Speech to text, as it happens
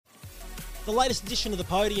The latest edition of The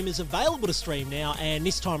Podium is available to stream now, and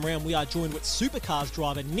this time around we are joined with Supercars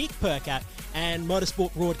driver Nick Percat and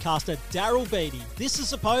motorsport broadcaster Daryl Beattie. This is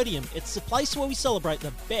The Podium. It's the place where we celebrate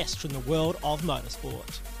the best from the world of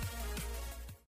motorsport.